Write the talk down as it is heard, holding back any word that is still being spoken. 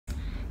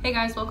Hey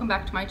guys, welcome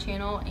back to my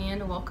channel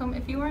and welcome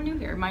if you are new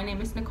here. My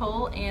name is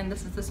Nicole and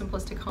this is The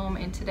Simplistic Home,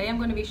 and today I'm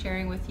going to be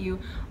sharing with you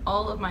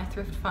all of my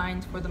thrift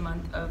finds for the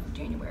month of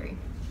January.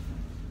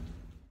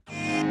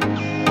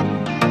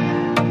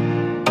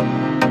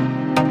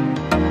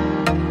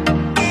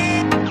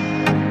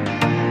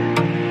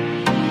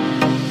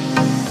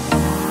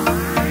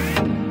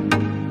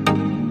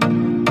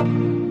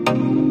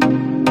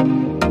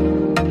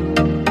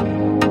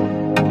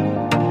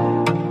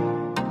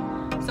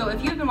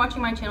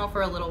 Watching my channel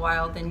for a little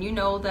while, then you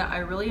know that I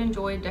really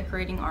enjoy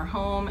decorating our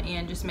home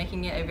and just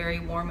making it a very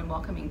warm and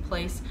welcoming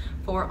place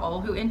for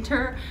all who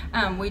enter.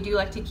 We do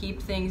like to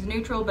keep things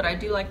neutral, but I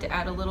do like to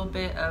add a little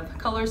bit of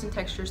colors and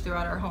textures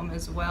throughout our home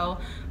as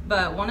well.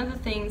 But one of the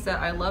things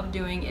that I love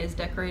doing is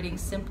decorating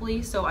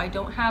simply, so I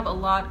don't have a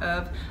lot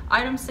of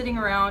items sitting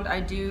around. I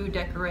do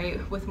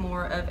decorate with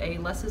more of a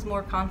less is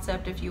more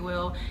concept, if you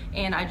will,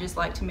 and I just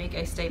like to make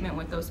a statement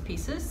with those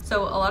pieces.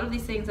 So a lot of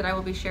these things that I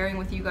will be sharing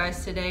with you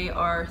guys today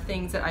are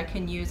things that I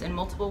can use in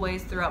multiple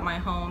ways throughout my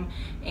home,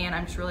 and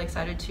I'm just really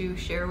excited to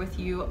share with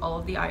you all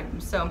of the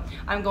items. So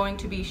I'm going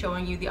to be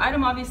showing you the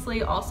item,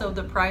 obviously, also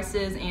the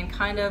prices, and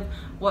kind of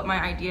what my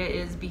idea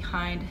is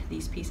behind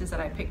these pieces that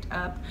I picked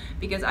up,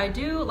 because I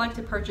do like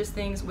to purchase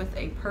things with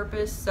a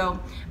purpose. So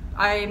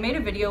I made a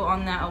video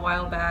on that a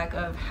while back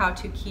of how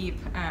to keep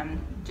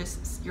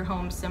just your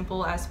home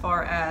simple as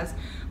far as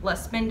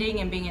less spending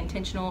and being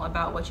intentional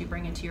about what you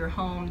bring into your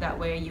home. That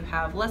way you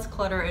have less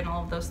clutter and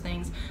all of those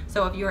things.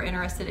 So if you're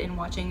interested in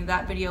watching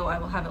that video, I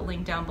will have it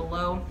linked down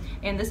below.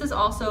 And this is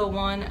also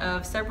one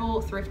of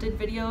several thrifted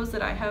videos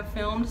that I have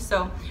filmed,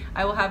 so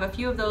I will have a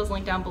few of those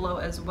linked down below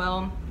as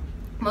well.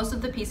 Most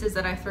of the pieces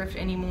that I thrift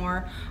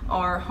anymore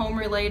are home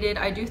related.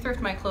 I do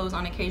thrift my clothes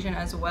on occasion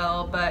as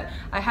well, but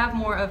I have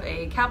more of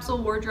a capsule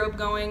wardrobe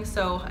going.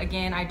 So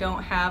again, I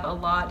don't have a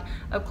lot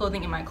of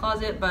clothing in my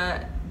closet,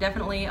 but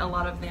definitely a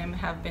lot of them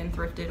have been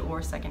thrifted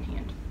or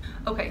secondhand.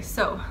 Okay,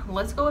 so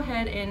let's go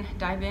ahead and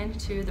dive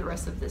into the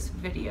rest of this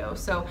video.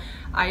 So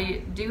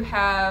I do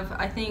have,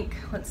 I think,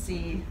 let's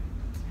see,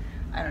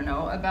 I don't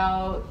know,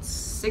 about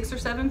 6 or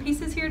 7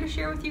 pieces here to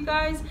share with you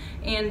guys,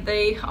 and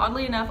they,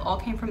 oddly enough, all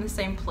came from the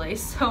same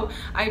place. So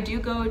I do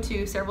go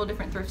to several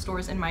different thrift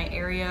stores in my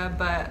area,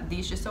 but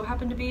these just so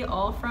happen to be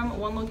all from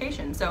one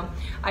location. So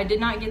I did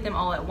not get them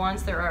all at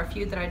once. There are a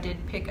few that I did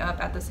pick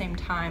up at the same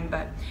time,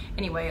 but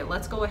anyway,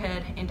 let's go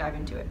ahead and dive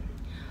into it.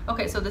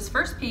 Okay, so this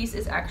first piece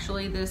is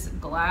actually this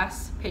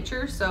glass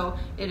pitcher. So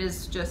it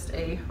is just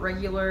a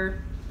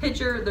regular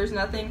pitcher. There's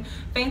nothing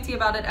fancy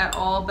about it at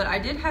all, but I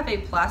did have a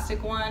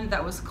plastic one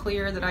that was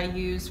clear that I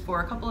used for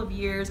a couple of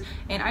years,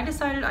 and I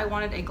decided I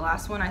wanted a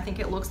glass one. I think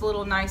it looks a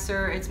little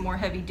nicer, it's more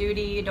heavy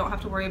duty, you don't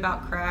have to worry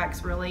about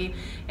cracks really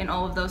and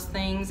all of those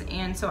things.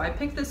 And so I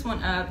picked this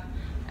one up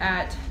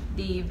at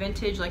the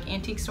vintage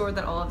antique store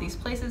that all of these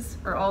places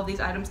or all of these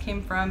items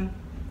came from.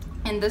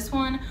 And this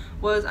one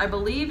was, I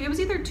believe it was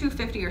either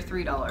 $2.50 or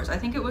 $3. I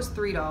think it was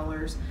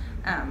 $3.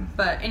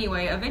 But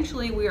anyway,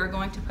 eventually we are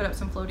going to put up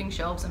some floating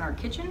shelves in our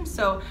kitchen,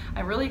 so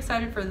I'm really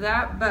excited for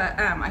that. But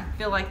I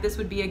feel like this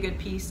would be a good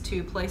piece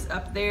to place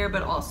up there,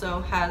 but also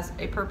has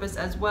a purpose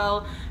as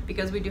well,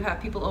 because we do have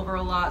people over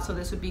a lot. So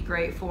this would be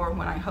great for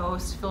when I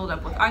host, fill it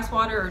up with ice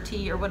water or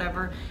tea or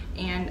whatever,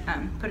 and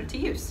put it to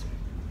use.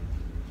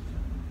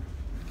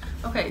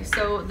 Okay,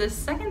 so the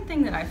second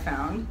thing that I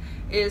found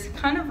is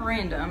kind of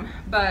random,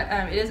 but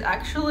it is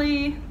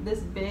actually this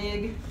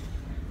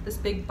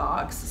big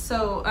box.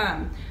 So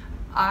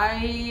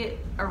I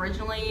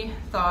originally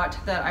thought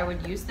that I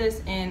would use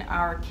this in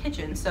our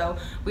kitchen. So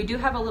we do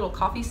have a little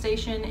coffee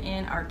station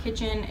in our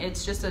kitchen.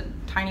 It's just a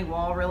tiny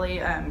wall, really,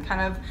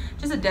 kind of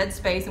just a dead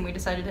space, and we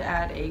decided to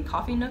add a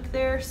coffee nook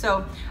there.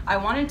 So I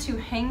wanted to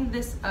hang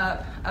this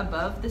up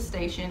above the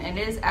station, and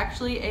it is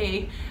actually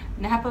a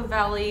Napa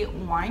Valley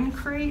wine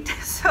crate.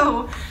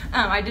 So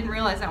I didn't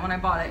realize that when I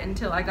bought it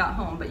until I got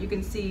home, but you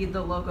can see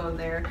the logo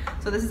there.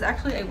 So this is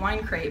actually a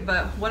wine crate,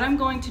 but what I'm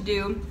going to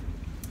do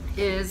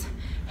is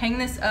hang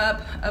this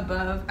up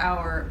above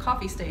our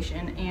coffee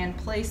station and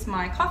place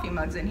my coffee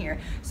mugs in here.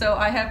 So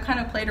I have kind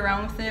of played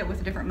around with it with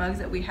the different mugs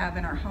that we have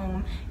in our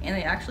home, and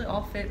they actually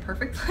all fit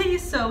perfectly.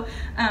 So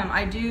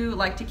I do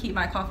like to keep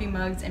my coffee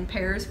mugs in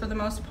pairs for the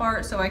most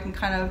part, so I can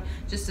kind of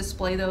just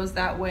display those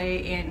that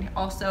way, and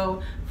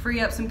also free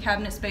up some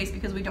cabinet space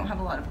because we don't have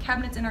a lot of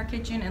cabinets in our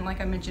kitchen. And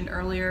like I mentioned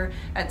earlier,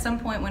 at some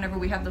point whenever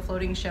we have the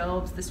floating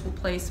shelves, this will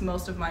place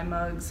most of my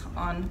mugs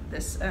on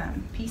this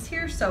piece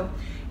here. So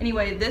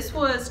anyway, this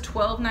was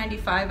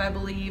 $12.95, I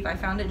believe. I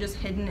found it just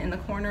hidden in the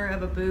corner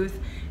of a booth,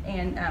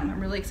 and I'm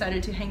really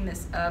excited to hang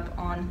this up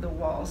on the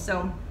wall.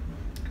 So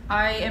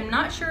I am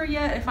not sure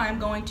yet if I'm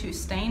going to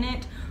stain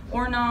it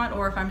or not,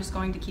 or if I'm just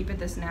going to keep it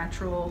this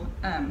natural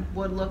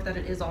wood look that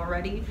it is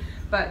already.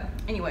 But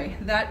anyway,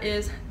 that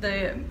is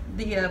the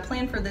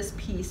plan for this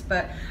piece.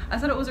 But I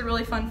thought it was a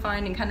really fun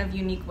find and kind of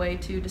unique way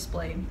to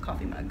display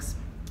coffee mugs.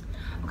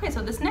 Okay,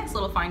 so this next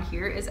little find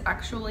here is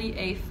actually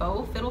a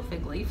faux fiddle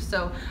fig leaf.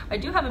 So I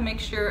do have a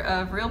mixture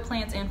of real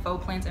plants and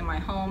faux plants in my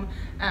home,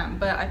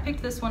 but I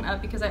picked this one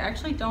up because I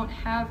actually don't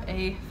have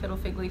a fiddle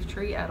fig leaf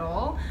tree at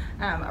all,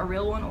 a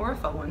real one or a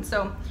faux one.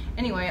 So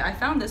anyway, I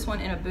found this one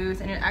in a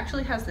booth, and it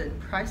actually has the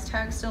price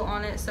tag still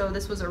on it. So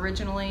this was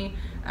originally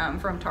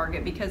from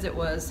Target because it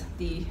was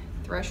the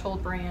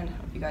Threshold brand. I don't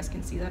know if you guys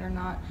can see that or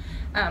not,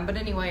 but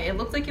anyway, it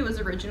looked like it was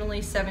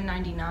originally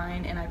 $7.99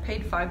 and I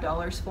paid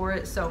 $5 for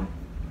it, so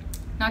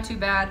not too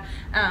bad.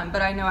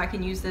 But I know I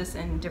can use this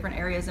in different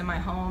areas in my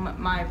home.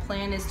 My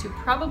plan is to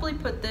probably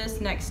put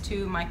this next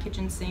to my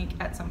kitchen sink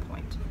at some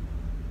point.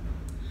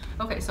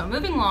 Okay, so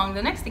moving along,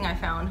 the next thing I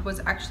found was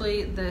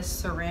actually this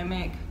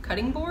ceramic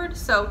cutting board.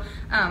 So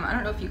I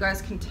don't know if you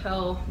guys can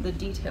tell the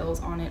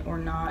details on it or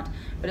not,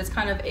 but it's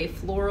kind of a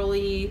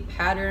florally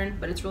pattern,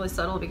 but it's really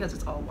subtle because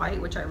it's all white,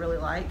 which I really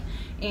like.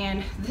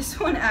 And this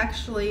one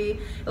actually,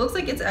 it looks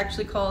like it's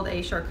actually called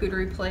a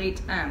charcuterie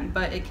plate,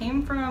 but it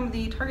came from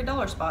the Target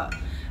dollar spot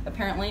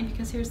apparently,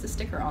 because here's the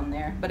sticker on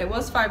there. But it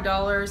was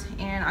 $5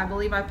 and I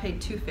believe I paid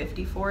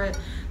 $2.50 for it.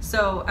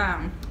 So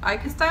I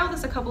could style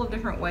this a couple of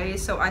different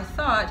ways. So I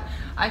thought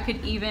I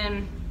could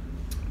even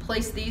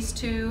place these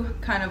two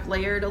kind of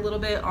layered a little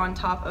bit on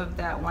top of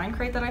that wine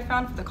crate that I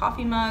found for the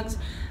coffee mugs.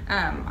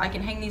 I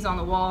can hang these on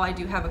the wall. I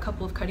do have a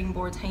couple of cutting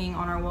boards hanging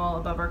on our wall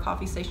above our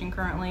coffee station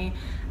currently.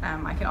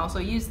 I can also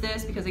use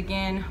this because,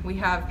 again, we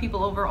have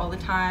people over all the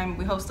time.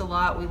 We host a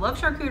lot. We love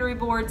charcuterie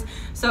boards.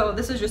 So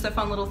this is just a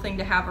fun little thing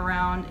to have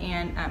around,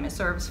 and it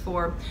serves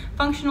for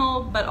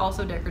functional but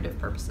also decorative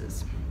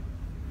purposes.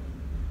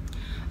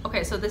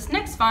 Okay, so this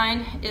next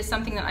find is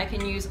something that I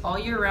can use all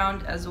year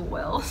round as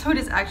well. So it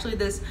is actually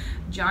this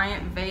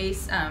giant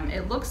vase.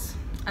 It looks,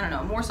 I don't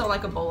know, more so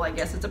like a bowl, I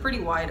guess. It's a pretty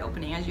wide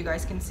opening, as you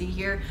guys can see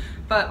here.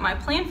 But my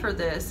plan for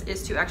this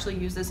is to actually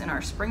use this in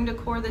our spring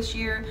decor this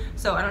year.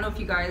 So I don't know if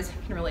you guys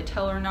can really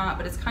tell or not,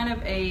 but it's kind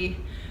of a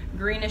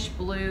greenish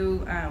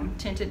blue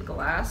tinted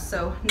glass.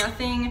 So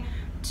nothing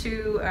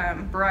too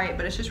bright,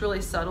 but it's just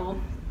really subtle.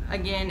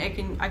 Again,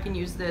 I can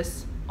use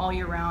this all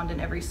year round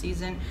and every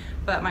season,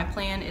 but my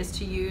plan is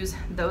to use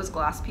those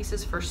glass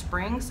pieces for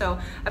spring. So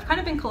I've kind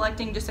of been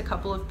collecting just a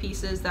couple of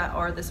pieces that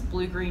are this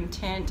blue-green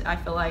tint. I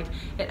feel like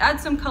it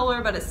adds some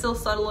color, but it's still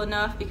subtle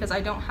enough because I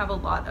don't have a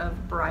lot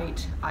of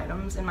bright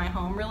items in my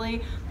home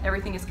really.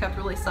 Everything is kept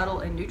really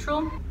subtle and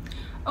neutral.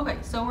 Okay,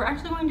 so we're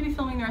actually going to be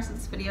filming the rest of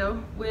this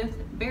video with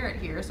Barrett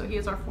here. So he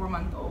is our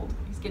 4-month-old.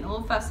 He's getting a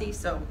little fussy,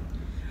 so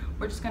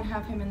we're just gonna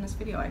have him in this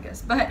video, I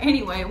guess. But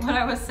anyway, what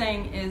I was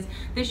saying is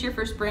this year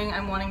for spring,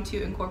 I'm wanting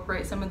to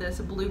incorporate some of this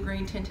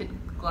blue-green tinted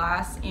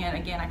glass, and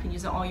again, I can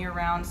use it all year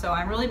round. So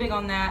I'm really big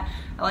on that.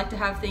 I like to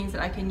have things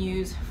that I can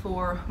use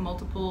for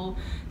multiple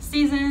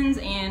seasons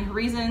and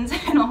reasons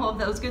and all of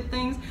those good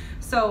things.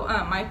 So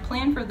my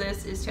plan for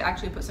this is to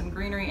actually put some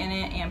greenery in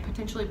it and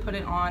potentially put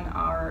it on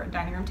our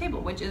dining room table,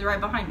 which is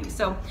right behind me.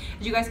 So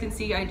as you guys can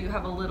see, I do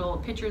have a little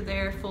pitcher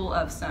there full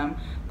of some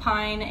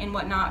pine and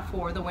whatnot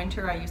for the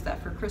winter. I use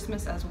that for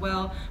Christmas as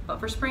well.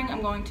 But for spring,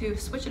 I'm going to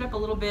switch it up a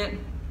little bit,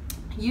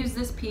 use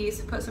this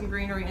piece, put some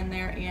greenery in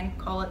there, and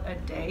call it a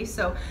day.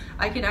 So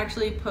I could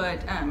actually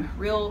put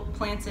real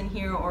plants in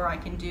here, or I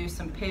can do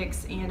some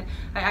picks, and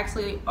I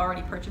actually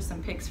already purchased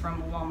some picks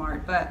from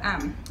Walmart. But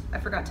I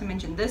forgot to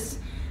mention this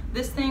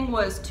thing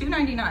was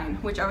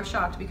 $2.99, which I was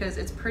shocked because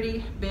it's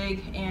pretty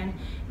big and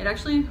it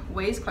actually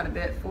weighs quite a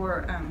bit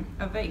for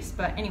a vase.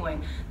 But anyway,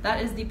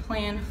 that is the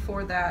plan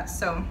for that.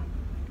 So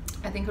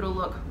I think it'll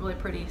look really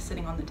pretty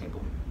sitting on the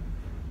table.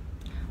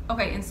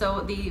 Okay, and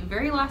so the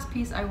very last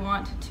piece I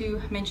want to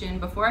mention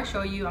before I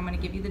show you, I'm going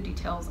to give you the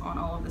details on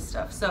all of this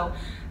stuff. So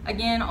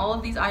again, all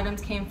of these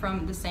items came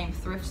from the same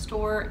thrift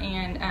store,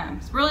 and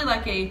it's really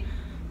like a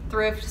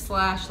thrift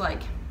slash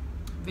like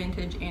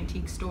vintage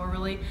antique store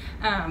really.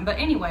 But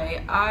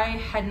anyway, I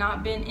had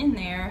not been in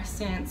there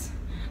since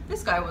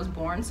this guy was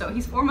born, so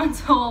he's 4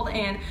 months old,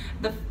 and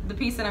the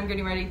piece that I'm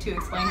getting ready to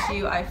explain to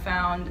you I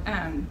found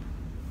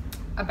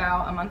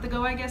about a month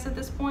ago, I guess, at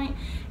this point.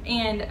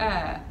 And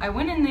I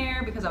went in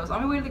there because I was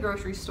on my way to the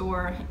grocery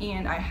store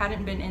and I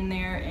hadn't been in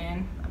there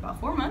in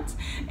about 4 months,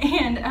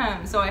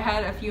 and so I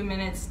had a few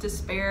minutes to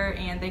spare,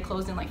 and they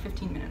closed in like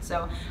 15 minutes.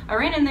 So I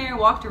ran in there,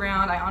 walked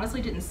around. I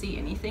honestly didn't see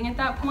anything at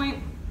that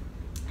point.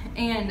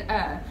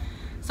 And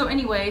so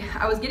anyway,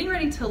 I was getting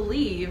ready to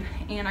leave,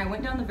 and I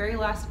went down the very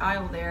last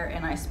aisle there,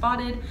 and I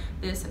spotted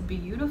this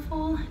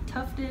beautiful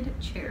tufted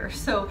chair.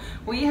 So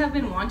we have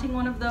been wanting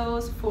one of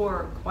those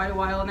for quite a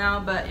while now,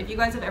 but if you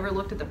guys have ever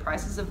looked at the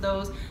prices of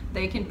those,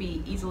 they can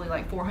be easily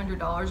like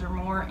 $400 or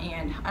more,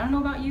 and I don't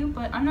know about you,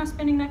 but I'm not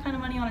spending that kind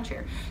of money on a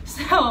chair.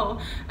 So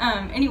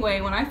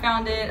anyway, when I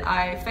found it,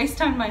 I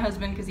FaceTimed my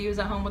husband because he was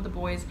at home with the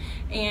boys,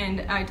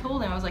 and I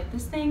told him, I was like,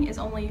 this thing is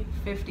only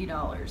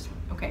 $50.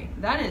 Okay,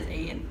 that is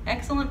an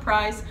excellent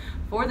price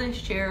for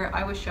this chair.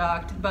 I was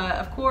shocked, but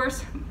of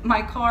course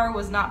my car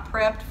was not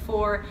prepped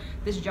for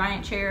this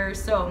giant chair.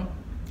 So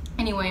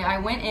anyway, I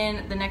went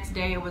in the next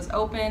day. It was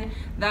open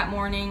that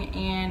morning,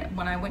 and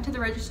when I went to the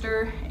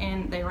register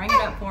and they rang it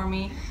up for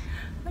me,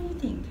 what do you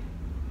think?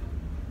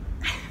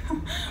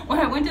 when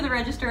I went to the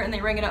register and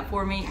they rang it up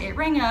for me, it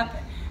rang up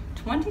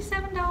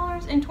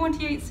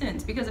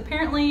 $27.28 because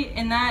apparently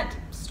in that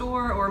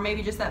store, or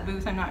maybe just that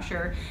booth, I'm not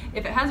sure,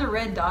 if it has a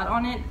red dot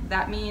on it,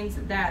 that means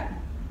that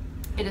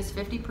it is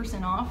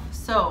 50% off.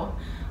 So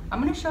I'm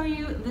gonna show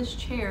you this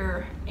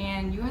chair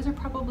and you guys are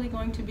probably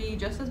going to be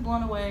just as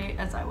blown away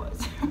as I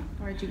was.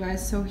 All right, you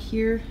guys, so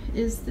here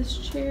is this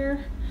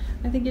chair.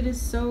 I think it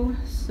is so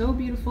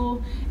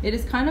beautiful. It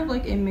is kind of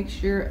like a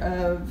mixture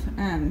of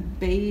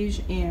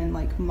beige and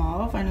like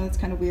mauve. I know it's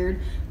kind of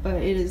weird, but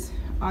it is,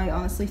 I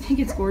honestly think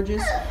it's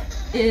gorgeous.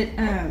 It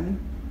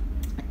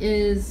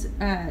is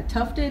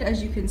tufted,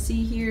 as you can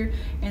see here,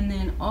 and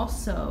then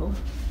also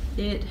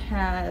it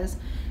has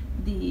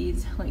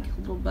these like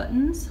little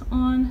buttons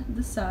on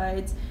the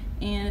sides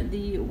and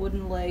the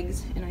wooden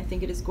legs, and I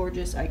think it is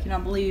gorgeous. I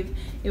cannot believe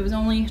it was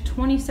only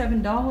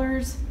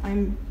 $27.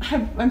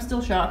 I'm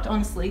still shocked,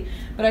 honestly,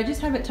 but I just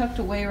have it tucked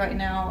away right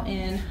now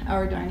in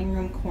our dining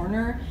room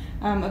corner.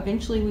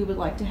 Eventually we would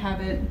like to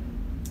have it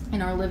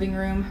in our living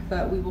room,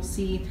 but we will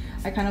see.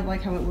 I kind of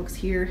like how it looks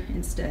here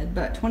instead,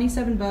 but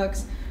 27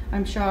 bucks.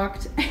 I'm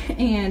shocked.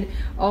 And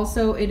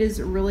also it is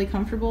really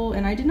comfortable,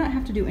 and I did not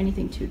have to do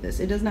anything to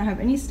this. It does not have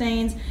any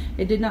stains.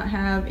 It did not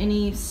have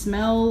any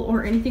smell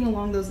or anything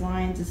along those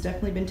lines. It's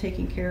definitely been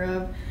taken care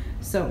of.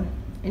 So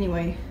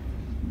anyway,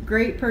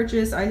 great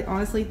purchase. I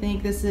honestly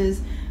think this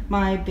is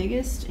my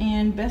biggest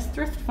and best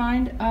thrift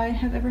find I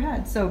have ever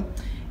had. So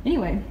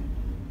anyway,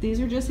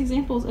 these are just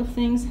examples of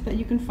things that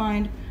you can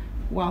find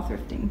while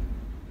thrifting.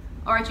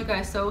 All right, you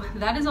guys, so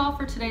that is all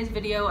for today's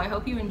video. I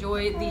hope you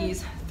enjoy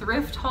these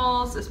thrift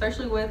hauls,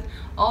 especially with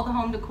all the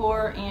home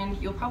decor, and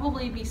you'll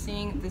probably be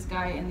seeing this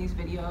guy in these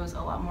videos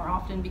a lot more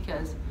often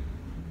because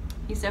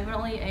he's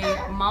definitely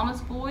a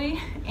mama's boy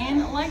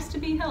and likes to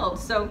be held.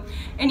 So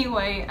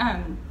anyway,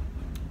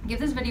 give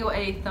this video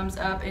a thumbs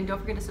up and don't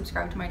forget to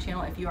subscribe to my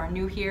channel if you are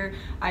new here.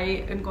 I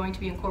am going to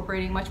be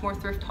incorporating much more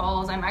thrift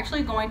hauls. I'm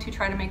actually going to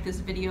try to make this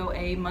video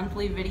a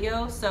monthly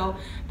video. So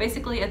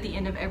basically at the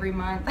end of every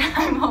month,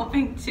 I'm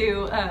hoping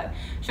to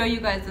show you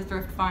guys the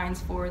thrift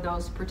finds for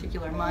those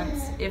particular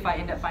months if I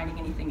end up finding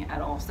anything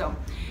at all. So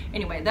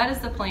anyway, that is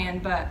the plan,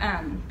 but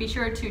be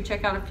sure to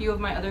check out a few of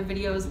my other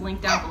videos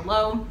linked down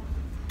below.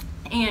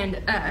 And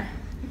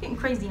you're getting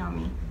crazy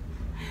on me.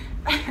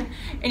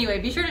 Anyway,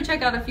 be sure to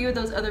check out a few of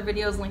those other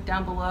videos linked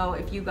down below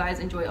if you guys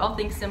enjoy all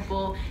things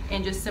simple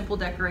and just simple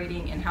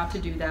decorating and how to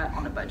do that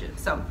on a budget.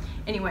 So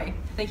anyway,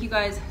 thank you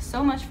guys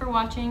so much for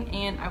watching,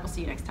 and I will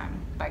see you next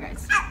time. Bye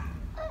guys.